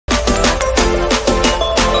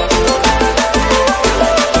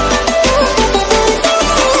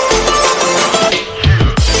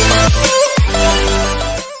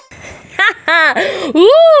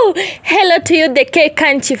Hello to you, the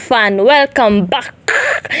Kunchy fan. Welcome back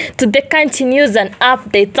to the Kunchy news and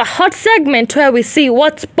updates, a hot segment where we see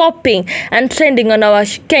what's popping and trending on our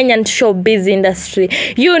Kenyan showbiz industry.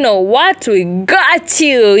 You know what? We got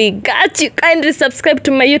you. Kindly subscribe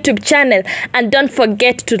to my YouTube channel and don't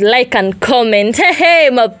forget to like and comment. Hey,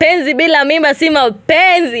 mapenzi bila mima si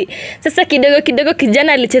mapenzi. Sasa kidogo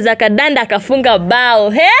kijana alicheza kadanda akafunga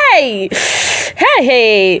bao.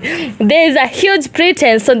 Hey, there's a huge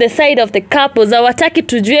pretense on the side of the couples. Hawataki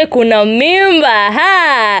tujue kuna mimba.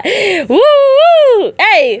 Woo!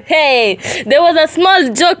 Hey, there was a small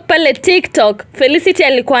joke pale TikTok. Felicity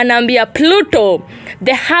alikuwa anaambia Pluto,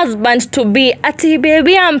 the husband to be, ati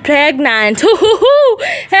baby I'm pregnant.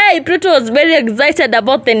 Hey, Pluto was very excited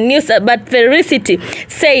about the news, but Felicity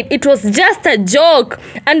said it was just a joke,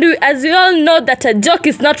 and as we all know that a joke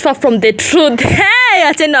is not far from the truth. Hey,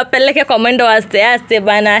 atenda peleke kwa mwendo aste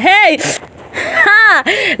bana. Hey,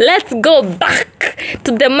 let's go back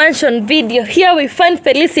to the mansion video. Here we find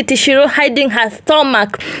Felicity Shiru hiding her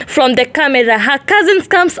stomach from the camera. Her cousin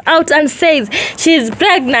comes out and says she's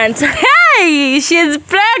pregnant. Hey, she's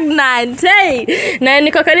pregnant. Hey, na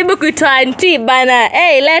niko karibu kuitwa auntie bana.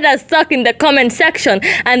 Hey, let us talk in the comment section.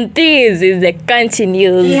 And this is the Kunchy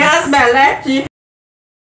news. He has ballet.